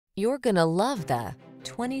You're gonna love the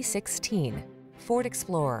 2016 Ford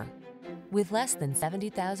Explorer. With less than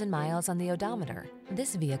 70,000 miles on the odometer,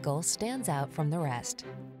 this vehicle stands out from the rest.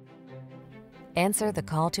 Answer the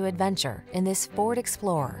call to adventure in this Ford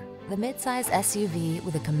Explorer, the midsize SUV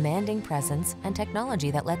with a commanding presence and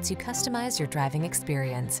technology that lets you customize your driving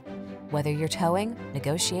experience. Whether you're towing,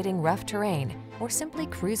 negotiating rough terrain, or simply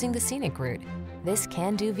cruising the scenic route, this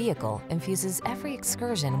can-do vehicle infuses every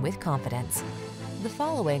excursion with confidence. The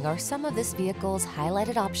following are some of this vehicle's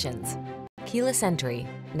highlighted options: keyless entry,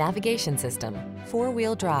 navigation system,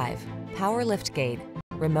 four-wheel drive, power liftgate,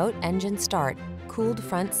 remote engine start, cooled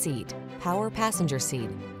front seat, power passenger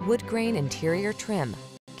seat, woodgrain interior trim,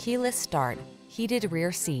 keyless start, heated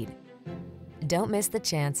rear seat. Don't miss the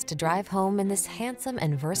chance to drive home in this handsome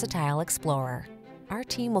and versatile Explorer. Our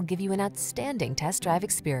team will give you an outstanding test drive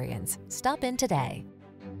experience. Stop in today.